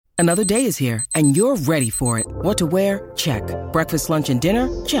Another day is here, and you're ready for it. What to wear? Check. Breakfast, lunch, and dinner?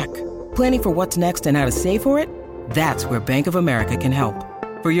 Check. Planning for what's next and how to save for it? That's where Bank of America can help.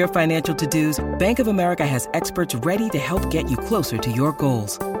 For your financial to-dos, Bank of America has experts ready to help get you closer to your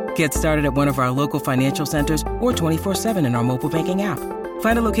goals. Get started at one of our local financial centers or 24/7 in our mobile banking app.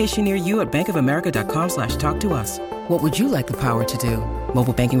 Find a location near you at bankofamerica.com/talktous. What would you like the power to do?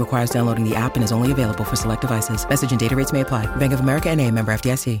 Mobile banking requires downloading the app and is only available for select devices. Message and data rates may apply. Bank of America N.A., member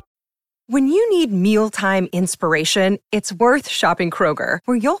FDIC. When you need mealtime inspiration, it's worth shopping Kroger,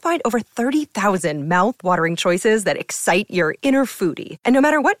 where you'll find over 30,000 mouth-watering choices that excite your inner foodie. And no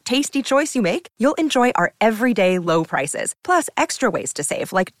matter what tasty choice you make, you'll enjoy our everyday low prices, plus extra ways to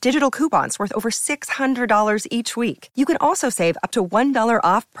save, like digital coupons worth over $600 each week. You can also save up to $1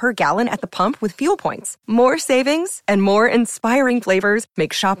 off per gallon at the pump with fuel points. More savings and more inspiring flavors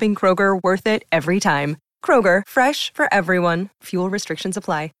make shopping Kroger worth it every time. Kroger, fresh for everyone. Fuel restrictions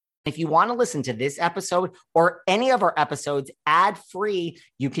apply. If you want to listen to this episode or any of our episodes ad-free,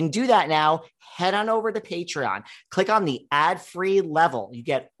 you can do that now. Head on over to Patreon. Click on the ad-free level. You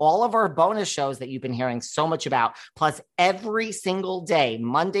get all of our bonus shows that you've been hearing so much about. Plus, every single day,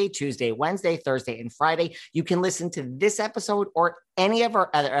 Monday, Tuesday, Wednesday, Thursday, and Friday, you can listen to this episode or any of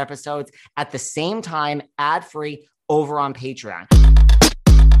our other episodes at the same time, ad-free, over on Patreon.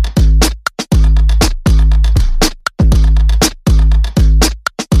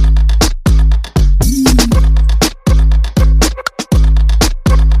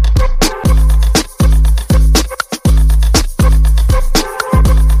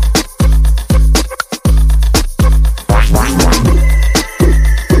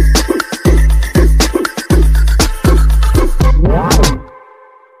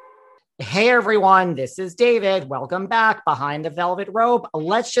 Hey everyone, this is David. Welcome back behind the velvet robe.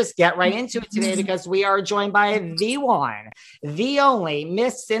 Let's just get right into it today because we are joined by the one, the only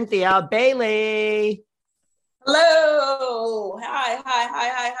Miss Cynthia Bailey. Hello.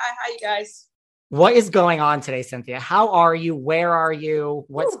 Hi, you guys. What is going on today, Cynthia? How are you? Where are you?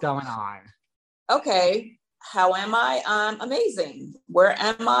 What's going on? Okay. How am I? I'm amazing. Where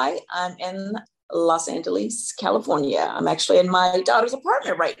am I? I'm in Los Angeles, California. I'm actually in my daughter's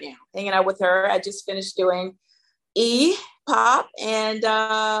apartment right now, hanging out with her. I just finished doing E-pop, and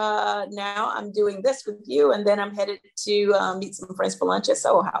now I'm doing this with you, and then I'm headed to meet some friends for lunch at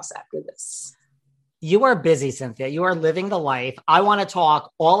Soho House after this. You are busy, Cynthia. You are living the life. I want to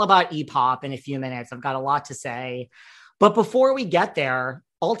talk all about E-pop in a few minutes. I've got a lot to say. But before we get there,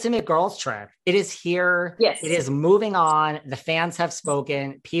 Ultimate Girls Trip. It is here. Yes. It is moving on. The fans have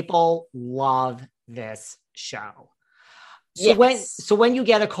spoken. People love this show. So Yes. when you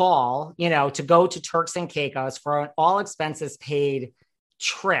get a call, to go to Turks and Caicos for an all expenses paid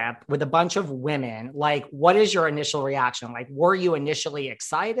trip with a bunch of women, like, what is your initial reaction? Like, were you initially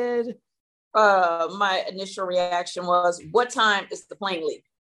excited? My initial reaction was, what time is the plane leave?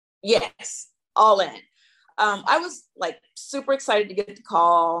 Yes, all in. I was like super excited to get the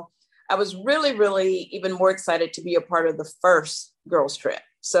call. I was really, really even more excited to be a part of the first girls trip.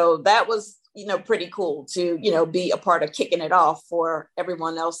 So that was, pretty cool to, be a part of kicking it off for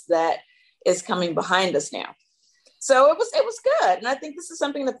everyone else that is coming behind us now. So it was good. And I think this is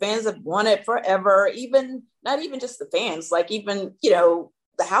something the fans have wanted forever, not even just the fans, like even,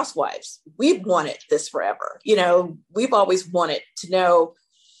 the Housewives. We've wanted this forever. We've always wanted to know,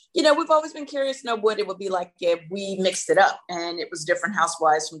 we've always been curious to know what it would be like if we mixed it up and it was different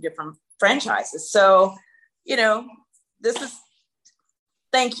housewives from different franchises. So, this is,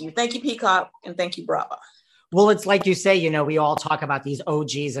 thank you, Peacock, and thank you, Bravo. Well, it's like you say, we all talk about these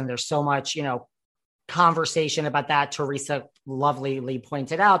OGs and there's so much, conversation about that. Teresa lovelyly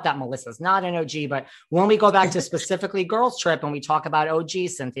pointed out that Melissa's not an OG, but when we go back to specifically Girls Trip and we talk about OG,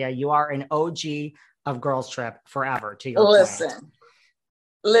 Cynthia, you are an OG of Girls Trip forever, to your point.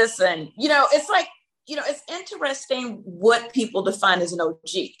 Listen, it's like, it's interesting what people define as an OG.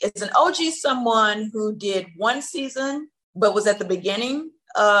 Is an OG someone who did one season, but was at the beginning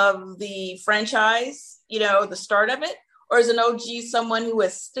of the franchise, the start of it? Or is an OG someone who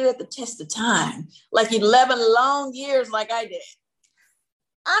has stood the test of time, like 11 long years like I did?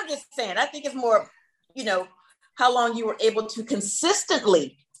 I'm just saying, I think it's more, how long you were able to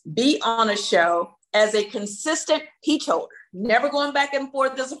consistently be on a show as a consistent peach holder, never going back and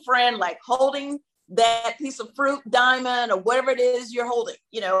forth as a friend, like holding that piece of fruit, diamond, or whatever it is you're holding,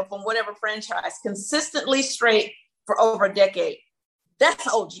 from whatever franchise, consistently straight for over a decade.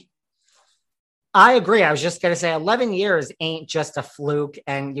 That's OG. I agree. I was just going to say 11 years ain't just a fluke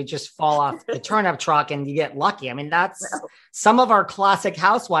and you just fall off the turnip truck and you get lucky. I mean, that's some of our classic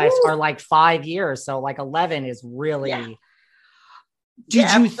housewives are like 5 years. So like 11 is really,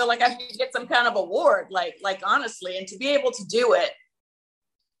 I feel like I should get some kind of award, like honestly, and to be able to do it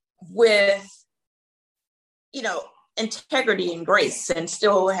with, integrity and grace and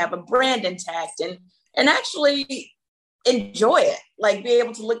still have a brand intact and actually enjoy it, like be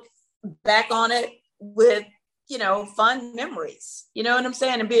able to look back on it with, fun memories, you know what I'm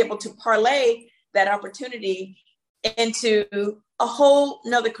saying? And be able to parlay that opportunity into a whole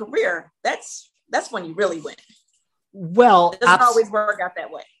nother career. That's when you really win. Well, it doesn't always work out that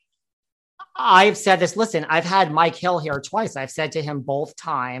way. I've said this. Listen, I've had Mike Hill here twice. I've said to him both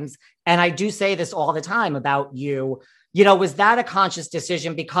times, and I do say this all the time about you. Was that a conscious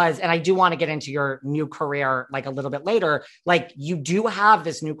decision? Because, and I do want to get into your new career like a little bit later, like you do have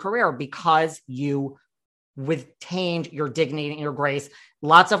this new career because you retained your dignity and your grace.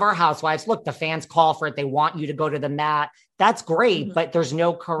 Lots of our housewives, look, the fans call for it. They want you to go to the mat. That's great, but there's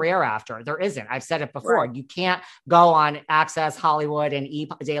no career after. There isn't. I've said it before. Right. You can't go on Access Hollywood and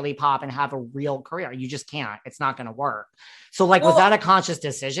Daily Pop and have a real career. You just can't. It's not going to work. So was that a conscious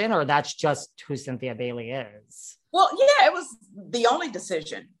decision, or that's just who Cynthia Bailey is? Well, yeah, it was the only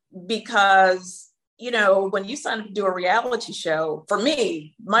decision because, when you sign up to do a reality show, for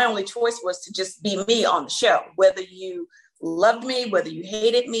me, my only choice was to just be me on the show, whether you loved me, whether you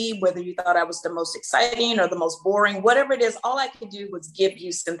hated me, whether you thought I was the most exciting or the most boring, whatever it is, all I could do was give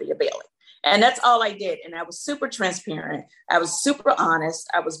you Cynthia Bailey. And that's all I did. And I was super transparent. I was super honest.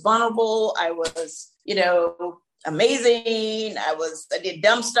 I was vulnerable. I was, amazing. I did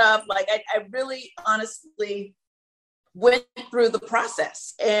dumb stuff. Like I really honestly went through the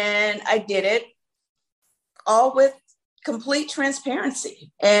process, and I did it all with complete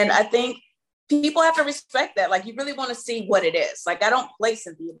transparency. And I think people have to respect that. Like, you really want to see what it is. Like, I don't play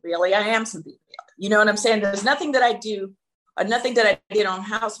Cynthia Bailey. I am Cynthia Bailey. You know what I'm saying? There's nothing that I do, or nothing that I did on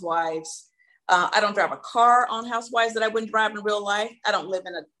Housewives. I don't drive a car on Housewives that I wouldn't drive in real life. I don't live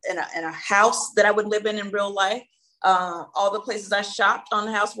in a house that I would live in real life. All the places I shopped on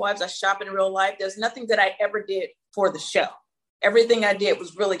Housewives, I shop in real life. There's nothing that I ever did for the show. Everything I did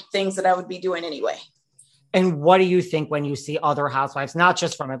was really things that I would be doing anyway. And what do you think when you see other housewives, not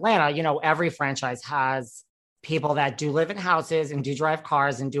just from Atlanta, every franchise has people that do live in houses and do drive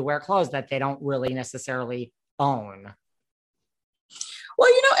cars and do wear clothes that they don't really necessarily own? Well,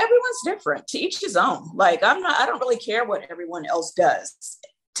 everyone's different, to each his own. Like, I don't really care what everyone else does.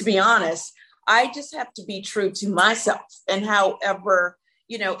 To be honest, I just have to be true to myself, and however,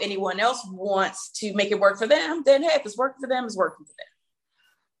 anyone else wants to make it work for them, then hey, if it's working for them, it's working for them.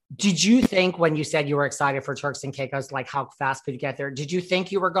 Did you think, when you said you were excited for Turks and Caicos, like how fast could you get there? Did you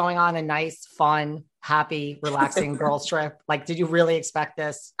think you were going on a nice, fun, happy, relaxing girls trip? Like, did you really expect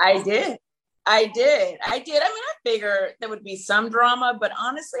this? I did. I mean, I figured there would be some drama, but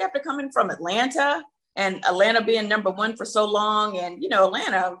honestly, after coming from Atlanta and Atlanta being number one for so long, and,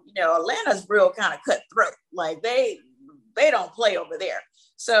 Atlanta's real kind of cutthroat. Like, they don't play over there.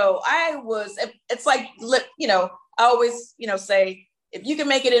 So it's like, I always, say, if you can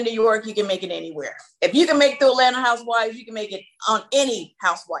make it in New York, you can make it anywhere. If you can make the Atlanta Housewives, you can make it on any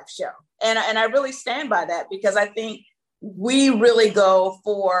housewife show. And I really stand by that, because I think we really go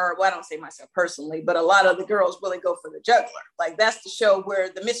for, well, I don't say myself personally, but a lot of the girls really go for the juggler. Like, that's the show where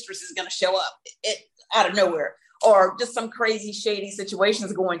the mistress is going to show up out of nowhere, or just some crazy, shady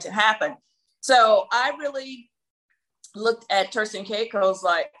situations going to happen. So I really looked at Turks and Caicos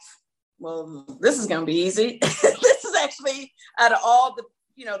like, well, this is going to be easy. This is actually, out of all the,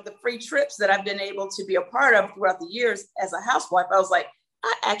 the free trips that I've been able to be a part of throughout the years as a housewife, I was like,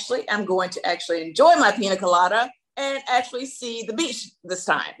 I actually am going to actually enjoy my pina colada and actually see the beach this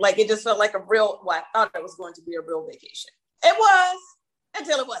time. Like, it just felt like I thought it was going to be a real vacation. It was,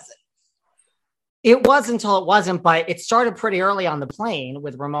 until it wasn't. It was until it wasn't, but it started pretty early on the plane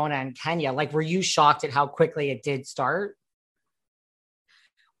with Ramona and Kenya. Like, were you shocked at how quickly it did start?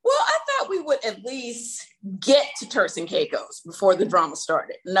 Well, I thought we would at least get to Turks and Caicos before the drama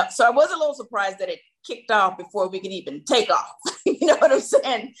started. No, so I was a little surprised that it kicked off before we could even take off. You know what I'm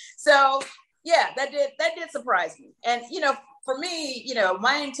saying? So yeah, that did surprise me. And, for me,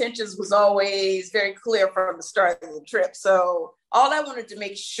 my intentions was always very clear from the start of the trip. So all I wanted to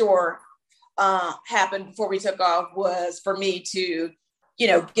make sure happened before we took off was for me to,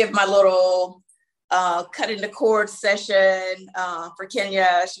 give my little cutting the cord session for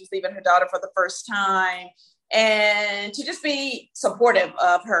Kenya. She was leaving her daughter for the first time, and to just be supportive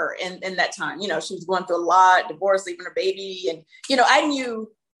of her in that time. She was going through a lot, divorce, leaving her baby. And, I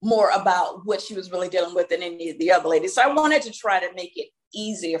knew more about what she was really dealing with than any of the other ladies. So I wanted to try to make it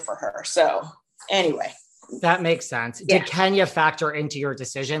easier for her. So anyway, That makes sense. Yeah. Did Kenya factor into your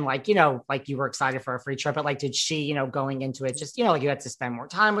decision? Like, like you were excited for a free trip, but like, did she, going into it, just, like you had to spend more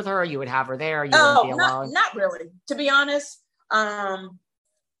time with her, you would have her there, you wouldn't be alone? Not really. To be honest,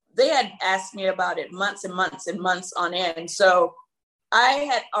 they had asked me about it months and months and months on end. So I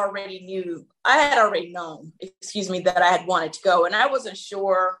had already known, that I had wanted to go. And I wasn't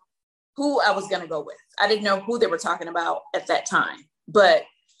sure who I was going to go with. I didn't know who they were talking about at that time, but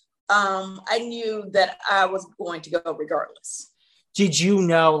I knew that I was going to go regardless. Did you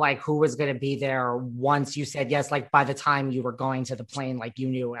know like who was going to be there once you said yes? Like by the time you were going to the plane, like you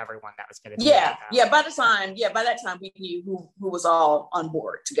knew everyone that was going to be there? Yeah. By that time we knew who was all on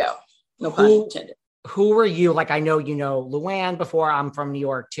board to go. No pun intended. Who were you? Like, I know, Luann before. I'm from New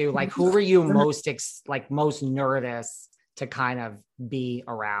York too. Like, who were you most nervous to kind of be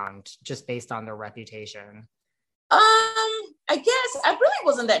around just based on their reputation? I guess I really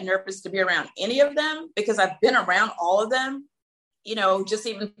wasn't that nervous to be around any of them because I've been around all of them, just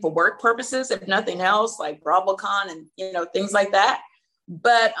even for work purposes, if nothing else, like BravoCon and, things like that.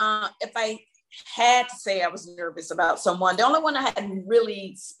 But if I had to say I was nervous about someone, the only one I hadn't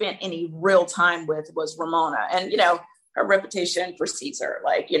really spent any real time with was Ramona. And, her reputation precedes her.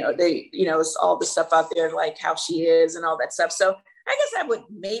 Like, it's all the stuff out there, like how she is and all that stuff. So I guess I would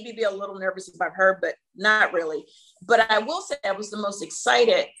maybe be a little nervous about her, but not really. But I will say I was the most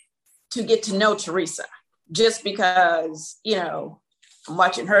excited to get to know Teresa just because, I'm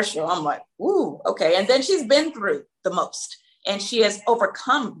watching her show. I'm like, ooh, okay. And then she's been through the most and she has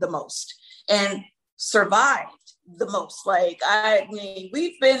overcome the most and survived the most. Like, I mean,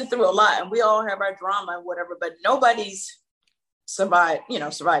 we've been through a lot and we all have our drama and whatever, but nobody's survived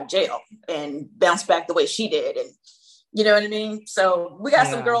jail and bounced back the way she did. And you know what I mean? So we got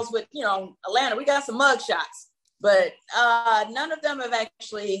some girls with, Atlanta, we got some mug shots, but none of them have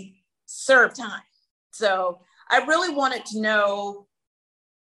actually served time. So I really wanted to know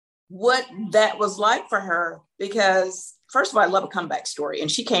what that was like for her because first of all, I love a comeback story and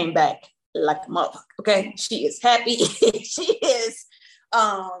she came back like a mother. Okay. She is happy. She is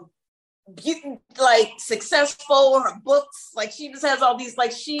successful, her books, like she just has all these,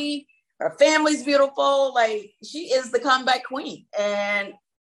 like her family's beautiful. Like she is the comeback queen. And,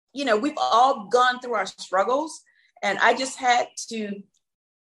 we've all gone through our struggles and I just had to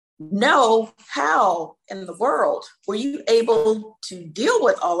know how in the world were you able to deal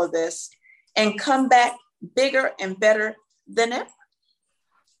with all of this and come back bigger and better than ever.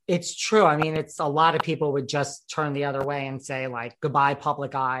 It's true. I mean, it's a lot of people would just turn the other way and say like, goodbye,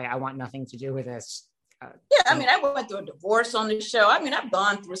 public eye. I want nothing to do with this. I mean, I went through a divorce on this show. I mean, I've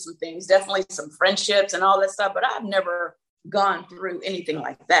gone through some things, definitely some friendships and all that stuff, but I've never gone through anything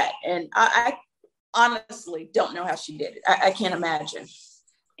like that. And I honestly don't know how she did it. I can't imagine.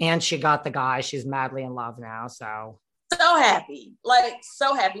 And she got the guy. She's madly in love now. So happy,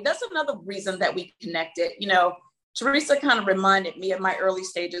 so happy. That's another reason that we connected. Teresa kind of reminded me of my early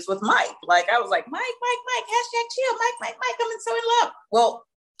stages with Mike. Like I was like, Mike, #chill. Mike, I'm so in love. Well,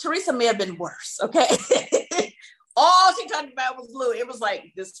 Teresa may have been worse. Okay. All she talked about was Lou. It was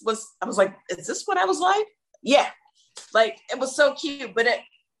like, I was like, is this what I was like? Yeah. Like, it was so cute, but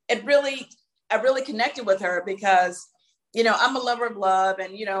I really connected with her because, I'm a lover of love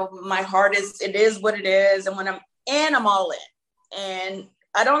and, my heart it is what it is. And I'm all in and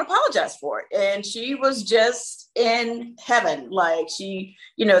I don't apologize for it. And she was just in heaven. Like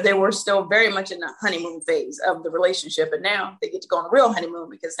they were still very much in the honeymoon phase of the relationship. And now they get to go on a real honeymoon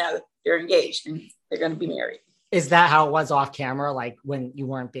because now they're engaged and they're going to be married. Is that how it was off camera? Like when you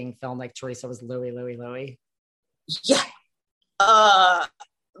weren't being filmed, like Teresa was Louie? Yeah.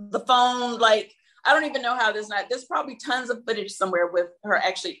 The phone, like, I don't even know how there's probably tons of footage somewhere with her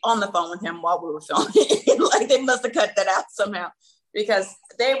actually on the phone with him while we were filming. Like they must have cut that out somehow because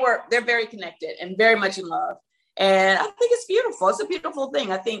they're very connected and very much in love. And I think it's beautiful. It's a beautiful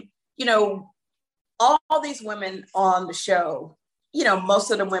thing. I think, all these women on the show,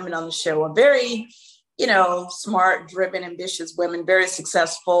 most of the women on the show are very, smart, driven, ambitious women, very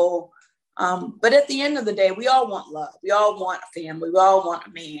successful. But at the end of the day, we all want love. We all want a family. We all want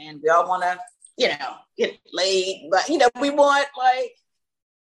a man. We all want to, get laid. But, we want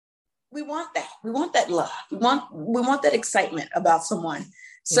that. We want that love. We want that excitement about someone.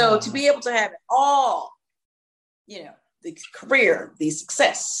 So to be able to have it all, the career, the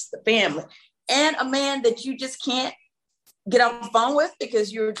success, the family, and a man that you just can't get off the phone with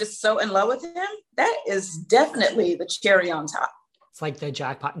because you're just so in love with him, that is definitely the cherry on top. It's like the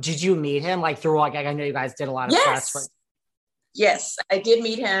jackpot. Did you meet him through I know you guys did a lot of press. Yes, I did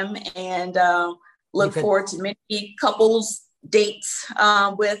meet him and look forward to many couples dates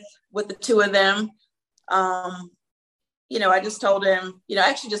with the two of them. I just told him, I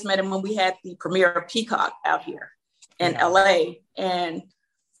actually just met him when we had the premiere of Peacock out here in LA. And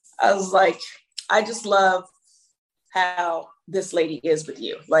I was like, I just love how this lady is with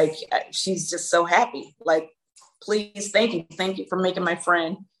you. Like, she's just so happy. Like, please, thank you. Thank you for making my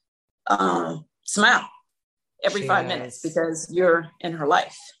friend smile every 5 minutes because you're in her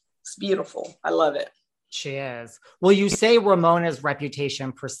life. It's beautiful. I love it. She is. Well, you say Ramona's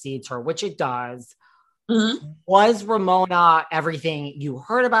reputation precedes her, which it does. Mm-hmm. Was Ramona everything you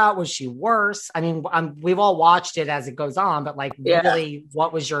heard about? Was she worse? I mean, we've all watched it as it goes on, but like, really,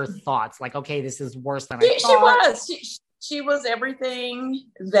 what was your thoughts? Like, okay, this is worse than I thought. She was everything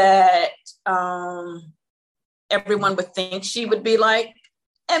that everyone would think she would be like,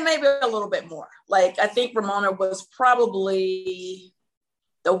 and maybe a little bit more. Like, I think Ramona was probably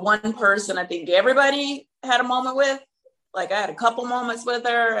the one person I think everybody had a moment with. Like, I had a couple moments with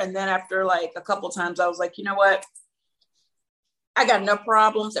her. And then after like a couple times, I was like, you know what? I got enough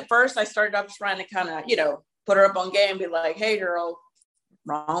problems. At first, I started off trying to kind of, put her up on game, be like, hey, girl,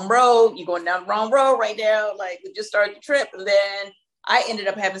 wrong road. You're going down the wrong road right now. Like, we just started the trip. And then I ended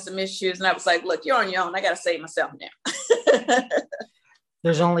up having some issues. And I was like, look, you're on your own. I got to save myself now.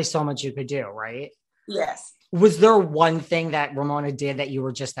 There's only so much you could do, right? Yes. Was there one thing that Ramona did that you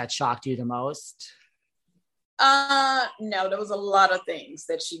were just that shocked you the most? No, there was a lot of things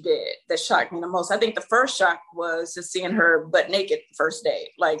that she did that shocked me the most. I think the first shock was just seeing her butt naked first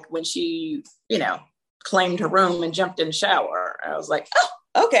day. Like when she, claimed her room and jumped in the shower. I was like,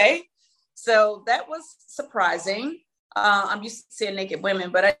 oh, okay. So that was surprising. I'm used to seeing naked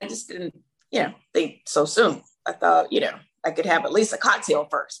women, but I just didn't, think so soon. I thought, I could have at least a cocktail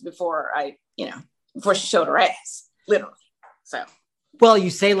first before before she showed her ass, literally. So. Well, you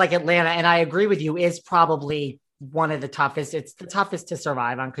say like Atlanta, and I agree with you, is probably one of the toughest. It's the toughest to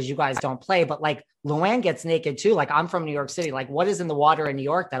survive on because you guys don't play. But like Luann gets naked too. Like I'm from New York City. Like what is in the water in New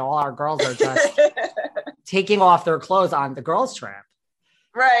York that all our girls are just taking off their clothes on the girls' trip?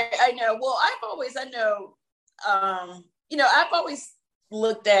 Right. I know. Well, I've always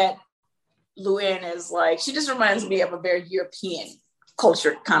looked at Luann as like, she just reminds me of a very European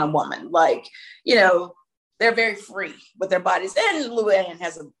culture kind of woman. Like, they're very free with their bodies. And Luann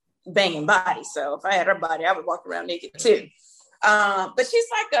has a banging body. So if I had her body, I would walk around naked too. But she's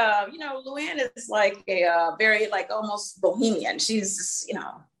like, Luann is like a very like almost bohemian. She's just,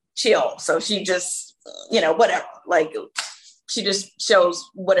 chill. So she just, whatever, like she just shows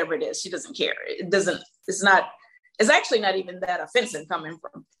whatever it is. She doesn't care. It's actually not even that offensive coming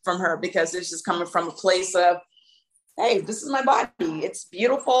from her because it's just coming from a place of, hey, this is my body. It's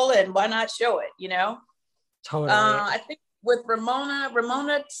beautiful. And why not show it, Totally. I think with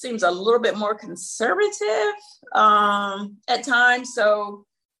Ramona seems a little bit more conservative at times. So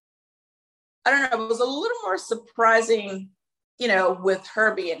I don't know. It was a little more surprising, with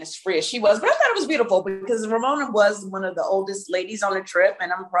her being as free as she was. But I thought it was beautiful because Ramona was one of the oldest ladies on the trip,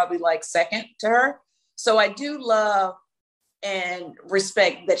 and I'm probably like second to her. So I do love and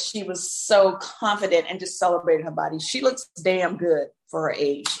respect that she was so confident and just celebrated her body. She looks damn good for her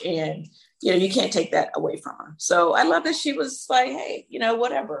age, and you can't take that away from her. So I love that she was like, hey,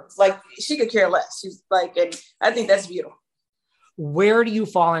 whatever. Like she could care less. She's like, and I think that's beautiful. Where do you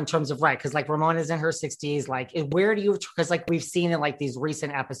fall in terms of right? Because like Ramona's in her 60s. Like where do you? Because like we've seen in like these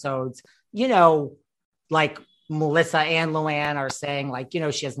recent episodes, like Melissa and Luann are saying like,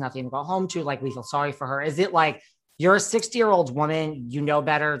 she has nothing to go home to. Like we feel sorry for her. Is it like you're a 60-year-old woman,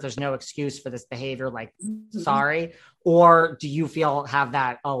 better? There's no excuse for this behavior. Like, sorry. Or do you have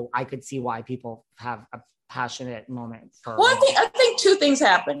that, I could see why people have a passionate moment? Well, I think two things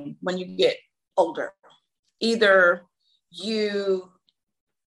happen when you get older. Either you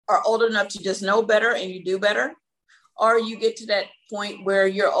are old enough to just know better and you do better, or you get to that point where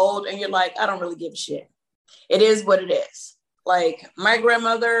you're old and you're like, I don't really give a shit. It is what it is. Like my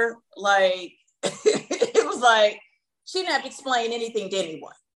grandmother, like, it was like, she didn't have to explain anything to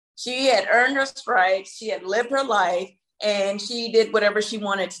anyone. She had earned her stripes. She had lived her life and she did whatever she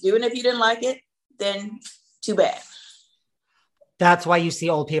wanted to do. And if you didn't like it, then too bad. That's why you see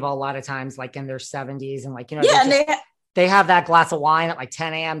old people a lot of times, like in their 70s and like, they have that glass of wine at like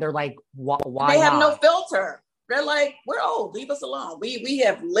 10 a.m. They're like, why They have not? no filter. They're like, we're old, leave us alone. We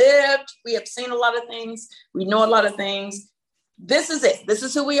have lived, we have seen a lot of things. We know a lot of things. This is it. This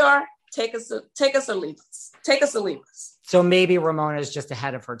is who we are. Take us or leave us. Take us or leave us. So maybe Ramona is just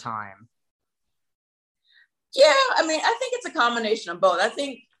ahead of her time. Yeah, I mean, I think it's a combination of both. I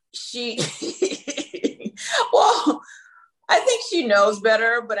think I think she knows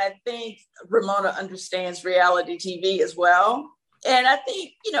better, but I think Ramona understands reality TV as well. And I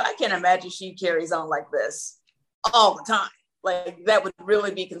think, I can't imagine she carries on like this all the time. Like that would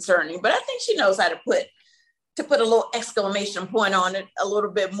really be concerning. But I think she knows how to put a little exclamation point on it a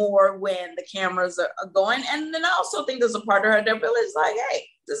little bit more when the cameras are going. And then I also think there's a part of her that really is like, hey,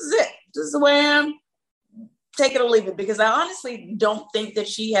 this is it. This is the way I am. Take it or leave it. Because I honestly don't think that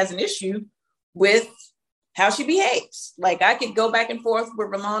she has an issue with how she behaves. Like I could go back and forth with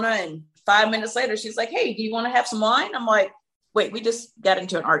Ramona and 5 minutes later, she's like, hey, do you want to have some wine? I'm like, wait, we just got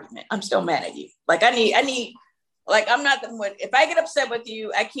into an argument. I'm still mad at you. Like I need, like, I'm not the one, if I get upset with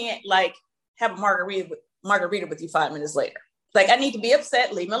you, I can't like have a margarita with you 5 minutes later. Like I need to be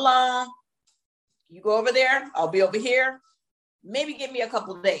upset, leave me alone. You go over there, I'll be over here. Maybe give me a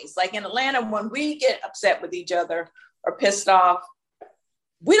couple of days. Like in Atlanta, when we get upset with each other or pissed off,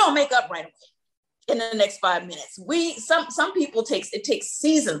 we don't make up right away in the next 5 minutes. Some people it takes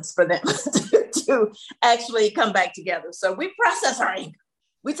seasons for them to actually come back together. So we process our anger.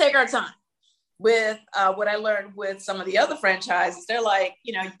 We take our time. With what I learned with some of the other franchises, they're like,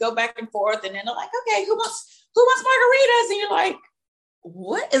 you go back and forth, and then they're like, okay, who wants margaritas? And you're like,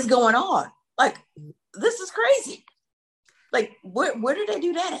 what is going on? Like, this is crazy. Like, where did they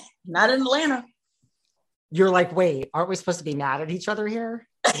do that at? Not in Atlanta. You're like, wait, aren't we supposed to be mad at each other here?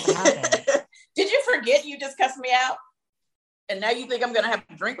 What happened? Did you forget you just cussed me out? And now you think I'm going to have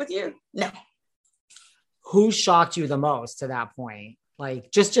a drink with you? No. Who shocked you the most to that point?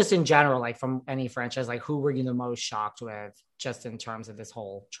 Like just in general, like from any franchise, like who were you the most shocked with just in terms of this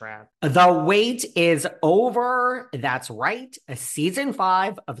whole trip? The wait is over. That's right. Season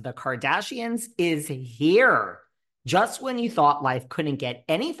 5 of The Kardashians is here. Just when you thought life couldn't get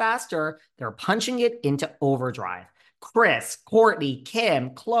any faster, they're punching it into overdrive. Kris, Kourtney,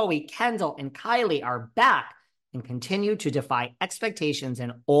 Kim, Khloe, Kendall, and Kylie are back and continue to defy expectations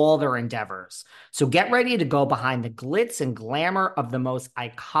in all their endeavors. So get ready to go behind the glitz and glamour of the most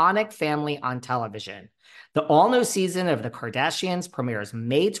iconic family on television. The all-new season of The Kardashians premieres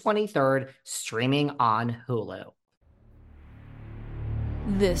May 23rd, streaming on Hulu.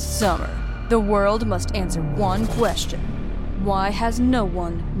 This summer, the world must answer one question. Why has no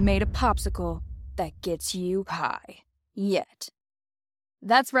one made a popsicle that gets you high yet?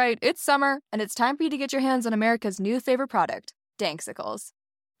 That's right, it's summer, and it's time for you to get your hands on America's new favorite product, Danksicles.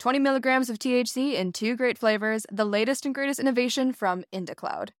 20 milligrams of THC in 2 great flavors, the latest and greatest innovation from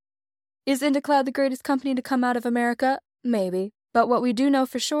IndaCloud. Is IndaCloud the greatest company to come out of America? Maybe. But what we do know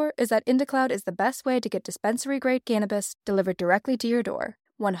for sure is that IndaCloud is the best way to get dispensary-grade cannabis delivered directly to your door,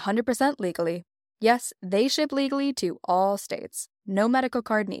 100% legally. Yes, they ship legally to all states. No medical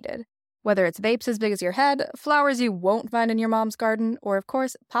card needed. Whether it's vapes as big as your head, flowers you won't find in your mom's garden, or of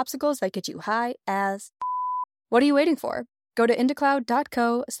course, popsicles that get you high as... What are you waiting for? Go to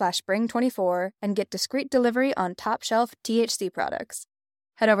indacloud.co/spring24 and get discreet delivery on top-shelf THC products.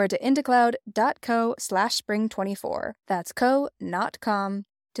 Head over to indacloud.co/spring24. That's co, not com,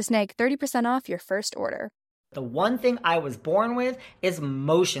 to snag 30% off your first order. The one thing I was born with is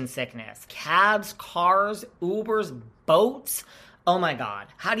motion sickness. Cabs, cars, Ubers, boats. Oh my God.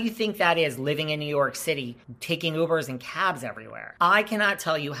 How do you think that is living in New York City, taking Ubers and cabs everywhere? I cannot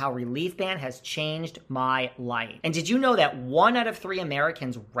tell you how Relief Band has changed my life. And did you know that 1 out of 3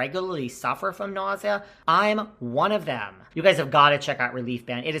 Americans regularly suffer from nausea? I'm one of them. You guys have got to check out Relief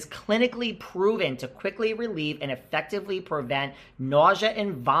Band. It is clinically proven to quickly relieve and effectively prevent nausea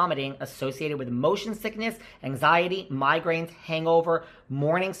and vomiting associated with motion sickness, anxiety, migraines, hangover,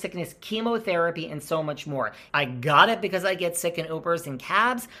 morning sickness, chemotherapy, and so much more. I got it because I get sick in Ubers and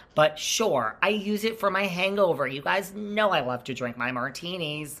cabs, but sure, I use it for my hangover. You guys know I love to drink my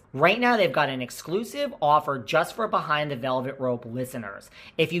martinis. Right now, they've got an exclusive offer just for Behind the Velvet Rope listeners.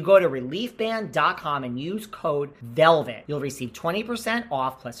 If you go to reliefband.com and use code VELVET, you'll receive 20%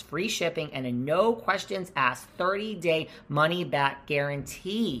 off plus free shipping and a no questions asked 30-day money-back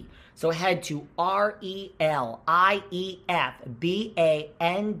guarantee. So head to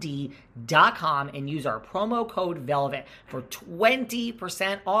reliefband.com and use our promo code VELVET for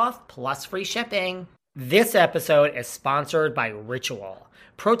 20% off plus free shipping. This episode is sponsored by Ritual.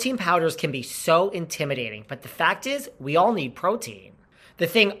 Protein powders can be so intimidating, but the fact is, we all need protein. The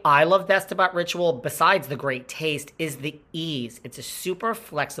thing I love best about Ritual, besides the great taste, is the ease. It's a super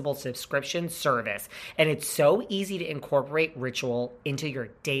flexible subscription service, and it's so easy to incorporate Ritual into your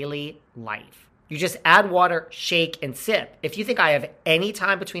daily life. You just add water, shake, and sip. If you think I have any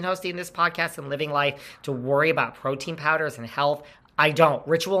time between hosting this podcast and living life to worry about protein powders and health, I don't.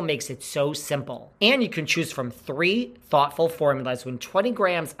 Ritual makes it so simple. And you can choose from 3 thoughtful formulas with 20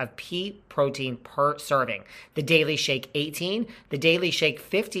 grams of pea protein per serving. The Daily Shake 18, the Daily Shake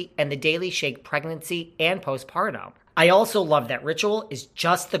 50, and the Daily Shake Pregnancy and Postpartum. I also love that Ritual is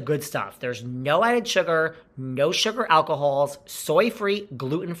just the good stuff. There's no added sugar, no sugar alcohols, soy-free,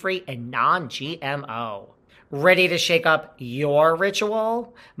 gluten-free, and non-GMO. Ready to shake up your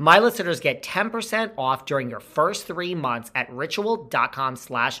ritual? My listeners get 10% off during your first 3 months at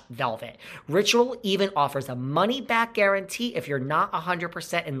ritual.com/velvet. Ritual even offers a money-back guarantee if you're not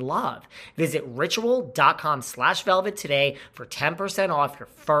 100% in love. Visit ritual.com/velvet today for 10% off your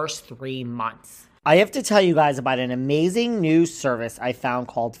first 3 months. I have to tell you guys about an amazing new service I found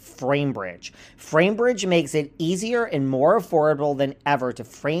called FrameBridge. FrameBridge makes it easier and more affordable than ever to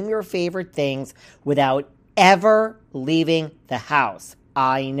frame your favorite things without ever leaving the house.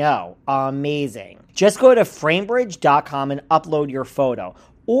 I know, amazing. Just go to framebridge.com and upload your photo,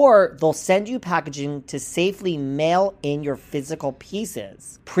 or they'll send you packaging to safely mail in your physical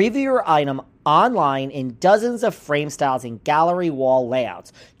pieces. Preview your item online in dozens of frame styles and gallery wall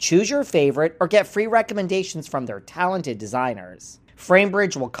layouts. Choose your favorite or get free recommendations from their talented designers.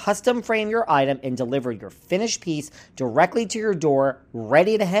 FrameBridge will custom frame your item and deliver your finished piece directly to your door,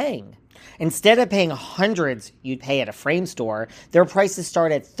 ready to hang. Instead of paying hundreds you'd pay at a frame store, their prices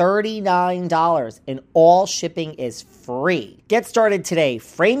start at $39 and all shipping is free. Get started today.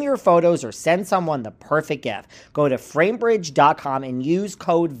 Frame your photos or send someone the perfect gift. Go to framebridge.com and use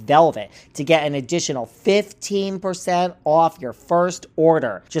code VELVET to get an additional 15% off your first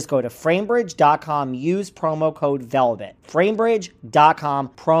order. Just go to framebridge.com, use promo code VELVET. Framebridge.com,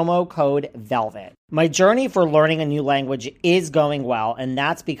 promo code VELVET. My journey for learning a new language is going well, and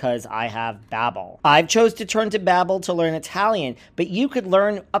that's because I have Babbel. I've chose to turn to Babbel to learn Italian, but you could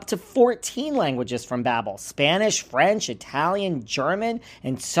learn up to 14 languages from Babbel: Spanish, French, Italian, German,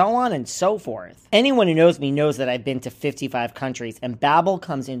 and so on and so forth. Anyone who knows me knows that I've been to 55 countries, and Babbel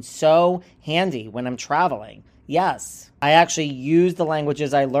comes in so handy when I'm traveling. Yes, I actually use the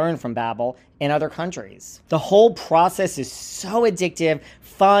languages I learned from Babbel in other countries. The whole process is so addictive,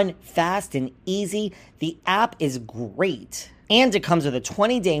 fun, fast, and easy. The app is great. And it comes with a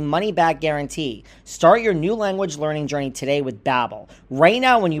 20-day money-back guarantee. Start your new language learning journey today with Babbel. Right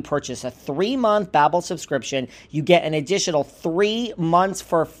now, when you purchase a 3-month Babbel subscription, you get an additional 3 months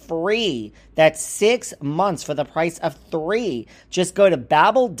for free. That's 6 months for the price of 3. Just go to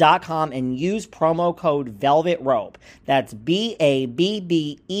Babbel.com and use promo code VELVETROPE. That's BABBEL.com,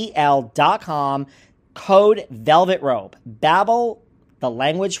 code VELVETROPE. Babbel, the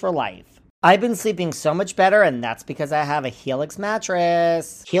language for life. I've been sleeping so much better, and that's because I have a Helix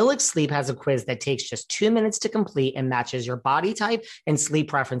mattress. Helix Sleep has a quiz that takes just 2 minutes to complete and matches your body type and sleep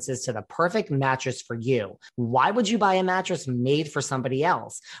preferences to the perfect mattress for you. Why would you buy a mattress made for somebody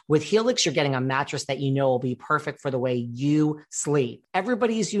else? With Helix, you're getting a mattress that you know will be perfect for the way you sleep.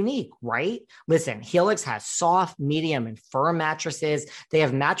 Everybody is unique, right? Listen, Helix has soft, medium, and firm mattresses. They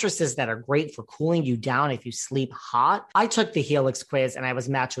have mattresses that are great for cooling you down if you sleep hot. I took the Helix quiz, and I was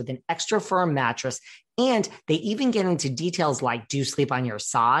matched with an extra firm mattress, and they even get into details like, do you sleep on your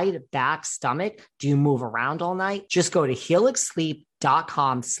side, back, stomach? Do you move around all night? Just go to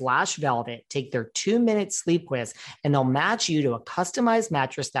helixsleep.com/velvet, take their 2-minute sleep quiz, and they'll match you to a customized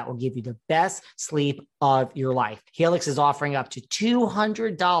mattress that will give you the best sleep of your life. Helix is offering up to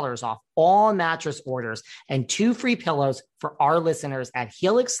 $200 off all mattress orders and 2 free pillows for our listeners at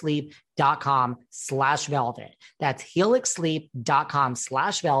helixsleep.com/velvet. That's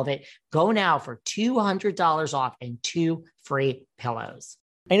helixsleep.com/velvet. Go now for $200 off and 2 free pillows.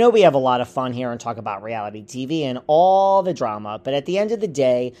 I know we have a lot of fun here and talk about reality TV and all the drama, but at the end of the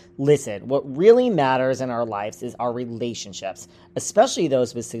day, listen, what really matters in our lives is our relationships, especially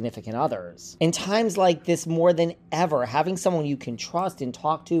those with significant others. In times like this, more than ever, having someone you can trust and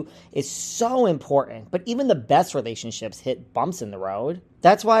talk to is so important, but even the best relationships hit bumps in the road.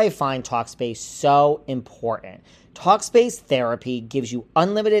 That's why I find Talkspace so important. Talkspace Therapy gives you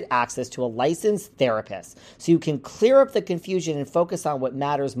unlimited access to a licensed therapist, so you can clear up the confusion and focus on what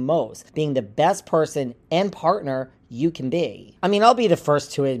matters most, being the best person and partner you can be. I mean, I'll be the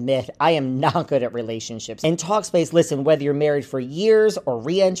first to admit I am not good at relationships. In Talkspace, listen, whether you're married for years or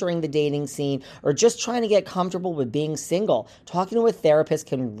re-entering the dating scene or just trying to get comfortable with being single, talking to a therapist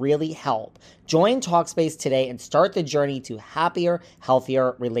can really help. Join Talkspace today and start the journey to happier,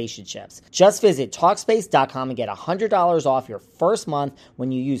 healthier relationships. Just visit Talkspace.com and get $100 off your first month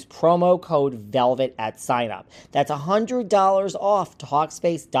when you use promo code VELVET at sign-up. That's $100 off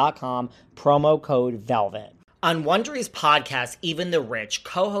Talkspace.com, promo code VELVET. On Wondery's podcast, Even the Rich,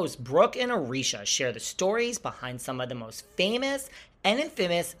 co-hosts Brooke and Arisha share the stories behind some of the most famous and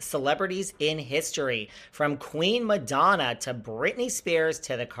infamous celebrities in history, from Queen Madonna to Britney Spears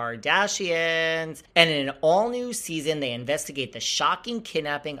to the Kardashians. And in an all-new season, they investigate the shocking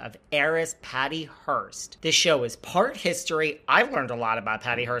kidnapping of heiress Patty Hearst. This show is part history. I've learned a lot about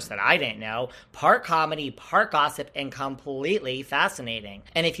Patty Hearst that I didn't know, part comedy, part gossip, and completely fascinating.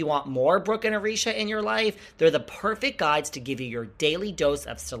 And if you want more Brooke and Arisha in your life, they're the perfect guides to give you your daily dose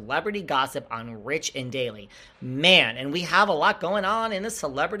of celebrity gossip on Rich and Daily. Man, and we have a lot going on in the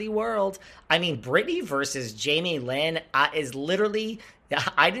celebrity world. I mean, Britney versus Jamie Lynn is literally,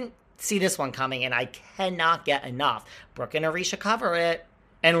 I didn't see this one coming, and I cannot get enough. Brooke and Arisha cover it.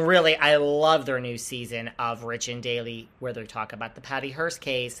 And really, I love their new season of Rich and Daily, where they talk about the Patty Hearst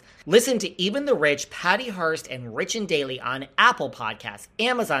case. Listen to Even the Rich, Patty Hearst, and Rich and Daily on Apple Podcasts,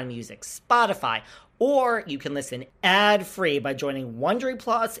 Amazon Music, Spotify, or you can listen ad-free by joining Wondery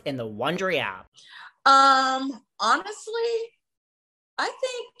Plus in the Wondery app. Honestly, I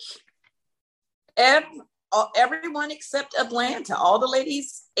think everyone except Atlanta, all the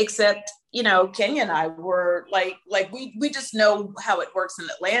ladies except, Kenya and I were like we just know how it works in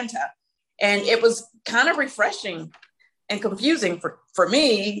Atlanta. And it was kind of refreshing and confusing for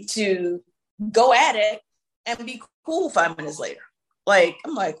me to go at it and be cool 5 minutes later.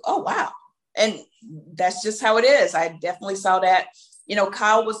 I'm like, oh, wow. And that's just how it is. I definitely saw that.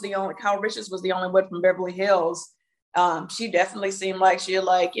 Kyle Richards was the only one from Beverly Hills. She definitely seemed like she'd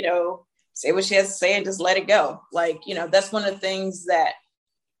say what she has to say and just let it go. That's one of the things that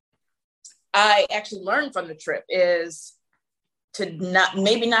I actually learned from the trip is to not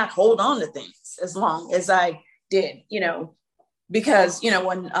hold on to things as long as I did, because,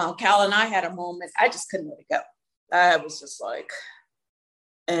 when Cal and I had a moment, I just couldn't let it go. I was just like,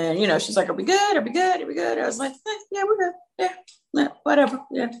 and, she's like, are we good? Are we good? Are we good? I was like, yeah, we're good. Yeah, whatever.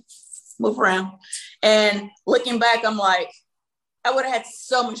 Yeah, move around. And looking back, I'm like, I would have had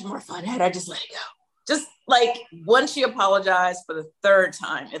so much more fun had I just let it go. Just once she apologized for the third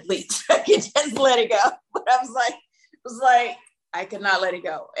time, at least I could just let it go. But I was like, I could not let it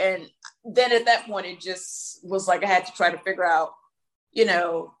go. And then at that point, it just was like I had to try to figure out,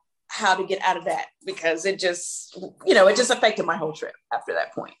 how to get out of that, because it just affected my whole trip after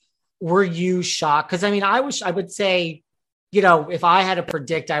that point. Were you shocked? Because I would say, if I had to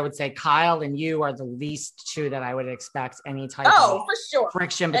predict, I would say Kyle and you are the least two that I would expect any type of for sure.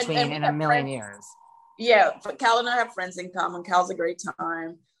 friction between in a million years. Yeah, Kyle and I have friends in common. Kyle's a great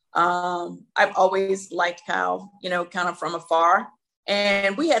time. I've always liked Kyle, kind of from afar.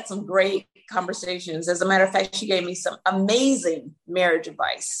 And we had some great conversations. As a matter of fact, she gave me some amazing marriage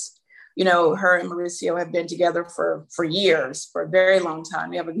advice. Her and Mauricio have been together for years, for a very long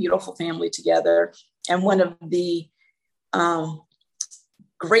time. We have a beautiful family together. And one of the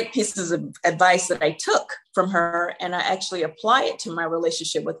great pieces of advice that I took from her, and I actually apply it to my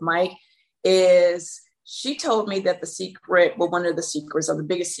relationship with Mike, is she told me that one of the secrets, or the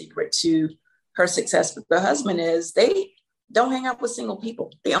biggest secret to her success with her husband, is they don't hang out with single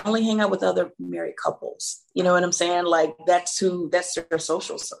people. They only hang out with other married couples. You know what I'm saying? That's their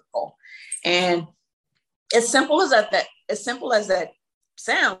social circle. And as simple as that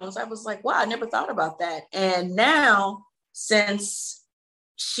sounds, I was like, wow, I never thought about that. And now, since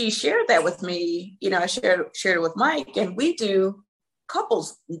she shared that with me, I shared it with Mike, and we do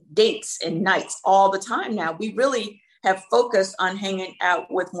couples dates and nights all the time now. We really have focused on hanging out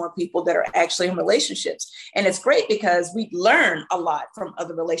with more people that are actually in relationships. And it's great because we learn a lot from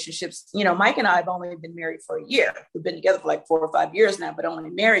other relationships. Mike and I have only been married for a year. We've been together for 4 or 5 years now, but only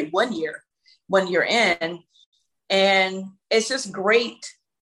married 1 year in. And it's just great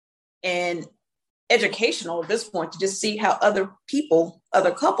and educational at this point to just see how other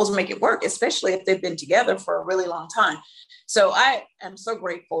couples make it work, especially if they've been together for a really long time. So I am so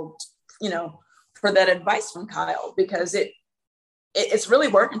grateful, for that advice from Kyle, because it's really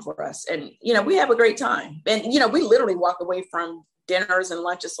working for us. And, we have a great time. And, we literally walk away from dinners and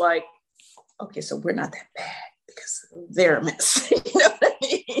lunches like, okay, so we're not that bad because they're a mess. You know what I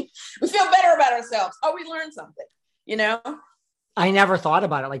mean? We feel better about ourselves. Oh, we learned something, I never thought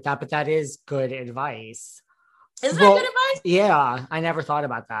about it like that, but that is good advice. Isn't that good advice? Yeah, I never thought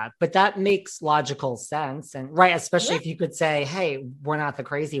about that, but that makes logical sense. And right, especially if you could say, hey, we're not the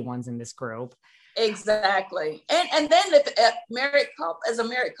crazy ones in this group. Exactly. And then if as a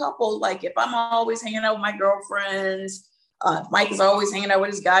married couple, if I'm always hanging out with my girlfriends, Mike is always hanging out with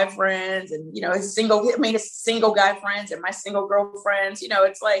his guy friends, and his single guy friends and my single girlfriends,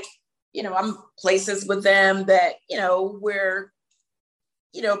 it's like, I'm places with them that, where,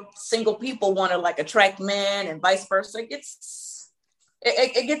 single people want to attract men and vice versa.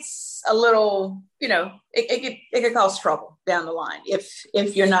 It gets it's a little, it could cause trouble down the line if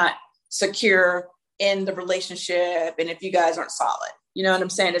you're not secure in the relationship and if you guys aren't solid. You know what I'm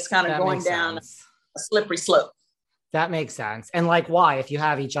saying? It's kind of going down a slippery slope. That makes sense. And like, why? If you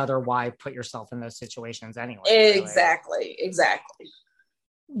have each other, why put yourself in those situations anyway? Exactly. Really? Exactly.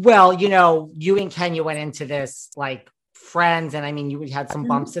 Well, you and Kenya went into this like friends, and I mean, you had some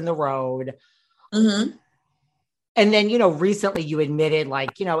bumps in the road. Mm-hmm. And then, recently you admitted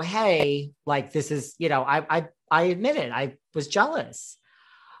like, hey, like this is, I admitted I was jealous.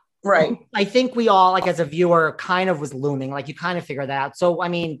 Right. I think we all, like as a viewer, kind of was looming, like you kind of figured that out. So, I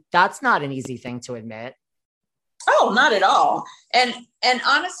mean, that's not an easy thing to admit. Oh, not at all. And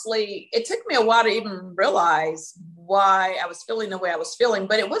honestly, it took me a while to even realize why I was feeling the way I was feeling,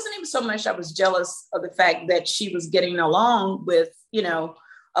 but it wasn't even so much I was jealous of the fact that she was getting along with,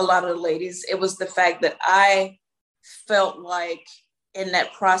 a lot of the ladies. It was the fact that I felt like in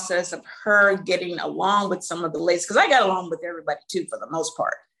that process of her getting along with some of the ladies, because I got along with everybody too, for the most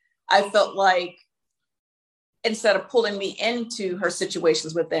part. I felt like instead of pulling me into her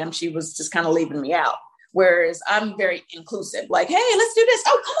situations with them, she was just kind of leaving me out. Whereas I'm very inclusive, like, hey, let's do this.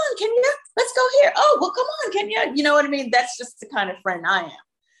 Oh, come on, Kenya, let's go here. Oh, well, come on, Kenya. You know what I mean? That's just the kind of friend I am.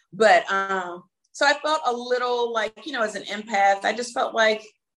 But so I felt a little like, as an empath, I just felt like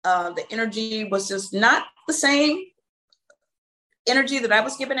the energy was just not the same energy that I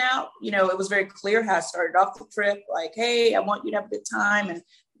was giving out. It was very clear how I started off the trip, like, hey, I want you to have a good time and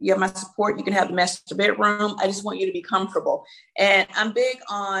you have my support. You can have the master bedroom. I just want you to be comfortable. And I'm big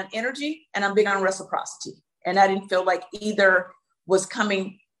on energy and I'm big on reciprocity. And I didn't feel like either was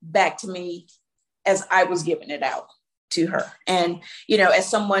coming back to me as I was giving it out to her. And, as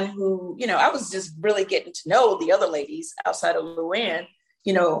someone who, I was just really getting to know the other ladies outside of Luann,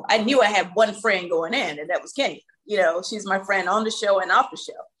 I knew I had one friend going in, and that was Kenya. She's my friend on the show and off the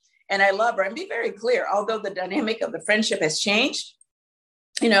show. And I love her. And be very clear, although the dynamic of the friendship has changed,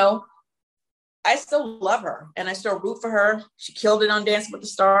 I still love her and I still root for her. She killed it on Dancing with the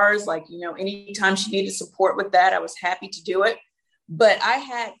Stars. Like, anytime she needed support with that, I was happy to do it. But I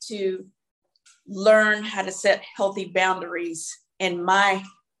had to learn how to set healthy boundaries in my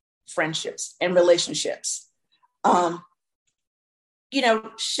friendships and relationships.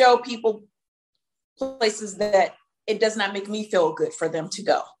 Show people places that it does not make me feel good for them to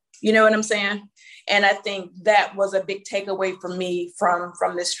go. You know what I'm saying? And I think that was a big takeaway for me from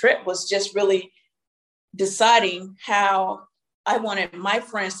this trip, was just really deciding how I wanted my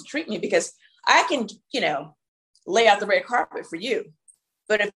friends to treat me, because I can, lay out the red carpet for you.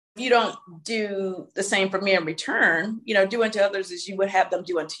 But if you don't do the same for me in return, do unto others as you would have them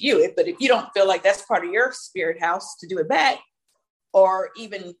do unto you. But if you don't feel like that's part of your spirit house to do it back or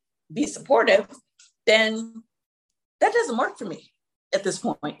even be supportive, then that doesn't work for me at this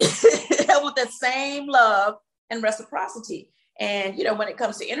point. I want that same love and reciprocity. And, when it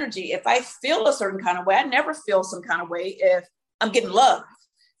comes to energy, if I feel a certain kind of way, I never feel some kind of way if I'm getting love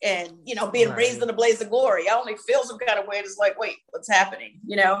and, being right. Raised in a blaze of glory. I only feel some kind of way. It's like, wait, what's happening?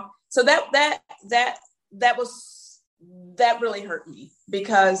 So that really hurt me,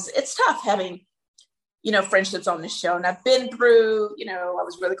 because it's tough having, friendships on this show. And I've been through, I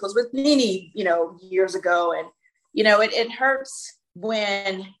was really close with Nene, years ago. And, it hurts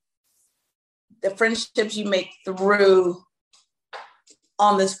when the friendships you make through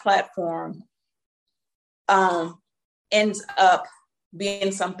on this platform ends up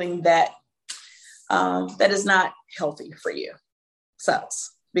being something that that is not healthy for you.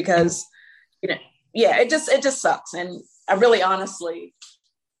 Sucks, because it just sucks. And I really honestly,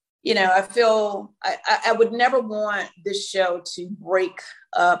 I feel I would never want this show to break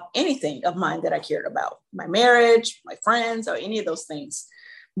up anything of mine that I cared about, my marriage, my friends, or any of those things.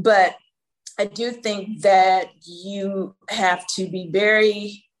 But I do think that you have to be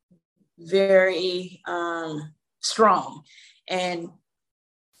very, very strong and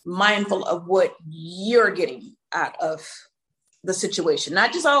mindful of what you're getting out of the situation,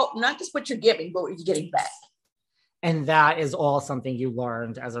 not just what you're giving, but what you're getting back. And that is all something you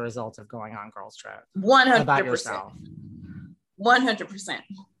learned as a result of going on Girls Trip. 100%. About yourself. 100%.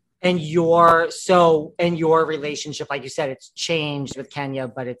 And your relationship, like you said, it's changed with Kenya,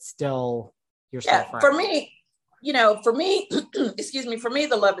 but it's still your soul friend. For me, excuse me, for me,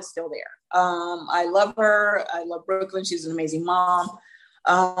 the love is still there. I love her. I love Brooklyn. She's an amazing mom.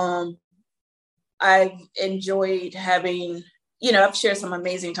 I've enjoyed having, I've shared some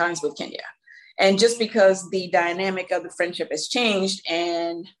amazing times with Kenya. And just because the dynamic of the friendship has changed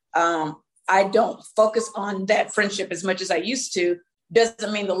and I don't focus on that friendship as much as I used to,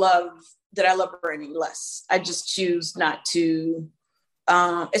 doesn't mean that I love her any less. I just choose not to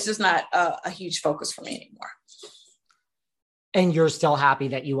it's just not a huge focus for me anymore. And you're still happy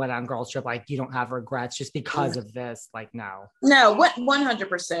that you went on girls trip? Like, you don't have regrets just because of this? Like, no. No,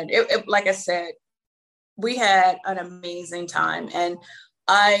 100%. It, like I said, we had an amazing time, and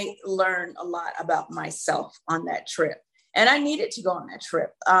I learned a lot about myself on that trip, and I needed to go on that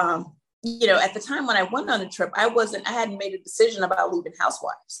trip. You know, at the time when I went on the trip, I hadn't made a decision about leaving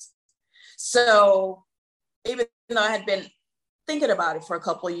Housewives. So even though I had been thinking about it for a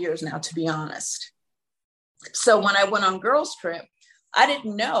couple of years now, to be honest. So when I went on girls trip, I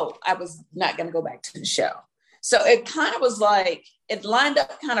didn't know I was not going to go back to the show. So it kind of was like, it lined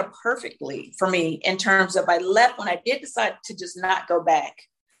up kind of perfectly for me in terms of I left when I did decide to just not go back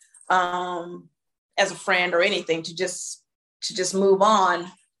as a friend or anything, to just move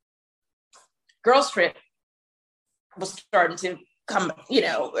on. Girls trip was starting to come, you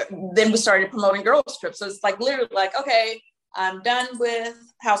know, then we started promoting girls trip. So it's like literally like, okay, I'm done with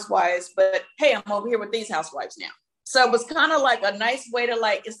Housewives, but hey, I'm over here with these Housewives now. So it was kind of like a nice way to,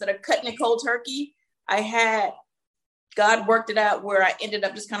 like, instead of cutting it cold turkey, God worked it out where I ended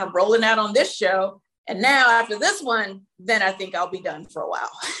up just kind of rolling out on this show. And now after this one, then I think I'll be done for a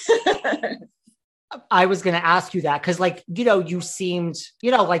while. I was going to ask you that because, like, you know, you seemed,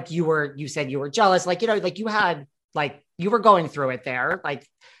 you know, like you said you were jealous, like, you know, like you had, like, you were going through it there. Like,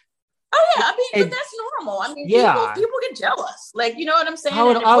 oh yeah, I mean, but that's normal. I mean, yeah, people get jealous. Like, you know what I'm saying?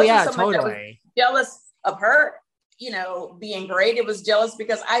 Oh yeah, totally. Jealous of her, you know, being great. It was jealous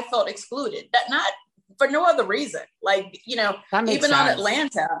because I felt excluded. That not for no other reason. Like, you know, even sense. On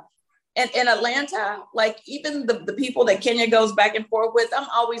Atlanta. And in Atlanta, like even the people that Kenya goes back and forth with, I'm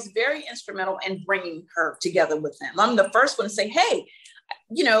always very instrumental in bringing her together with them. I'm the first one to say, hey,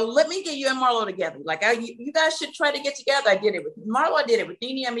 you know, let me get you and Marlo together. Like, you guys should try to get together. I did it with Marlo. I did it with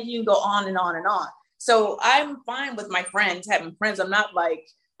Nene. I mean, you can go on and on and on. So I'm fine with my friends having friends. I'm not like,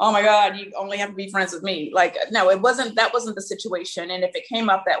 oh my God, you only have to be friends with me. Like, no, that wasn't the situation. And if it came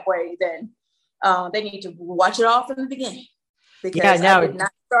up that way, then they need to watch it all from the beginning. Because I did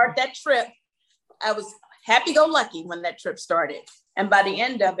not start that trip. I was happy-go-lucky when that trip started. And by the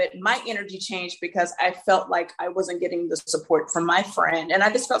end of it, my energy changed because I felt like I wasn't getting the support from my friend. And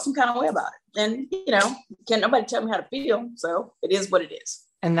I just felt some kind of way about it. And, you know, can't nobody tell me how to feel. So it is what it is.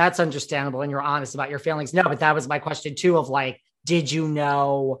 And that's understandable. And you're honest about your feelings. No, but that was my question too, of like, did you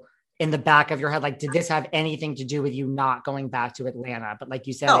know in the back of your head, like, did this have anything to do with you not going back to Atlanta? But like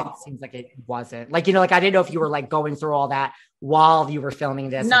you said, It seems like it wasn't. Like, you know, like, I didn't know if you were like going through all that while you were filming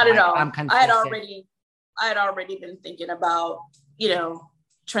this. Not at all. I had already been thinking about, you know,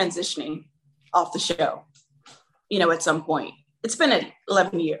 transitioning off the show, you know, at some point. It's been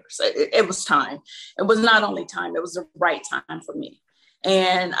 11 years. It was time. It was not only time, it was the right time for me.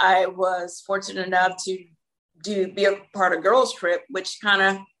 And I was fortunate enough to be a part of Girls Trip, which kind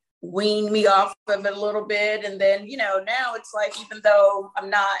of weaned me off of it a little bit. And then, you know, now it's like, even though I'm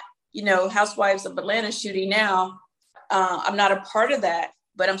not, you know, Housewives of Atlanta shooting now, I'm not a part of that,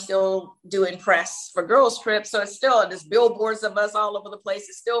 but I'm still doing press for Girls Trip. So it's still, there's billboards of us all over the place.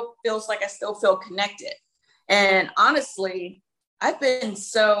 It still feels like I still feel connected. And honestly, I've been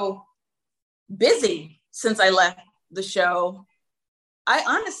so busy since I left the show. I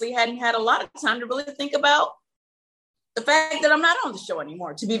honestly hadn't had a lot of time to really think about the fact that I'm not on the show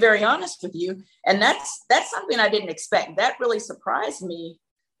anymore, to be very honest with you. And that's something I didn't expect. That really surprised me,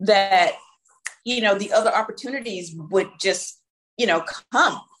 that, you know, the other opportunities would just, you know,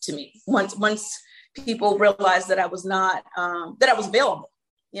 come to me once people realized that I was not, that I was available,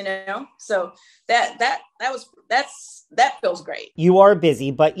 you know? So that feels great. You are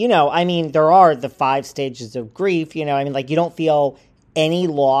busy, but, you know, I mean, there are the 5 stages of grief, you know, I mean, like, you don't feel any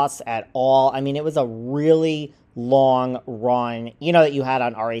loss at all. I mean, it was a really long run, you know, that you had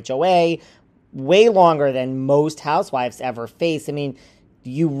on RHOA, way longer than most housewives ever face. I mean,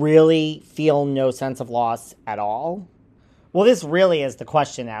 you really feel no sense of loss at all? Well, this really is the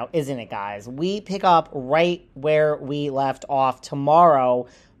question now, isn't it, guys? We pick up right where we left off tomorrow.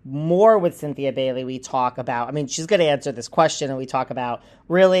 More with Cynthia Bailey. We talk about, I mean, she's going to answer this question, and we talk about,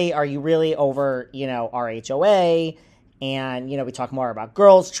 really, are you really over, you know, RHOA? And, you know, we talk more about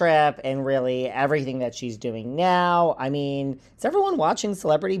Girls Trip and really everything that she's doing now. I mean, is everyone watching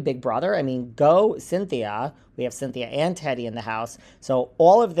Celebrity Big Brother? I mean, go Cynthia. We have Cynthia and Teddy in the house. So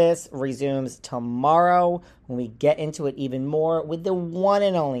all of this resumes tomorrow when we get into it even more with the one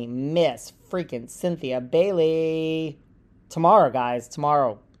and only Miss freaking Cynthia Bailey. Tomorrow, guys.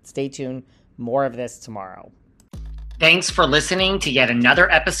 Tomorrow. Stay tuned. More of this tomorrow. Thanks for listening to yet another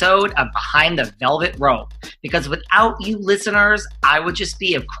episode of Behind the Velvet Rope. Because without you listeners, I would just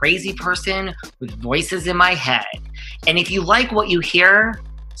be a crazy person with voices in my head. And if you like what you hear,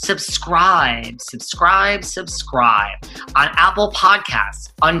 subscribe on Apple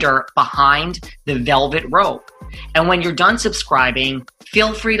Podcasts under Behind the Velvet Rope. And when you're done subscribing,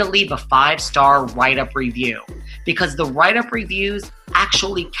 feel free to leave a 5-star write-up review, because the write-up reviews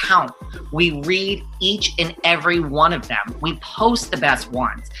actually count. We read each and every one of them. We post the best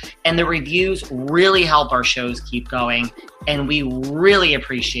ones, and the reviews really help our shows keep going. And we really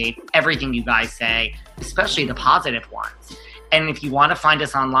appreciate everything you guys say, especially the positive ones. And if you want to find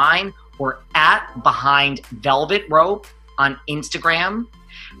us online, we're at Behind Velvet Rope on Instagram.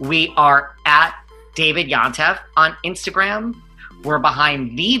 We are at David Yontef on Instagram. We're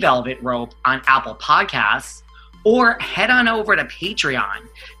Behind the Velvet Rope on Apple Podcasts. Or head on over to Patreon,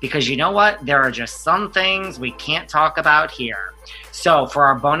 because you know what? There are just some things we can't talk about here. So for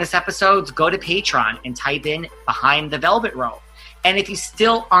our bonus episodes, go to Patreon and type in Behind the Velvet Rope. And if you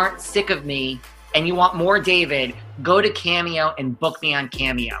still aren't sick of me and you want more David, go to Cameo and book me on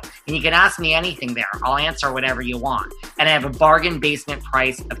Cameo. And you can ask me anything there. I'll answer whatever you want. And I have a bargain basement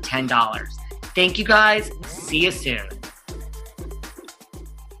price of $10. Thank you guys. See you soon.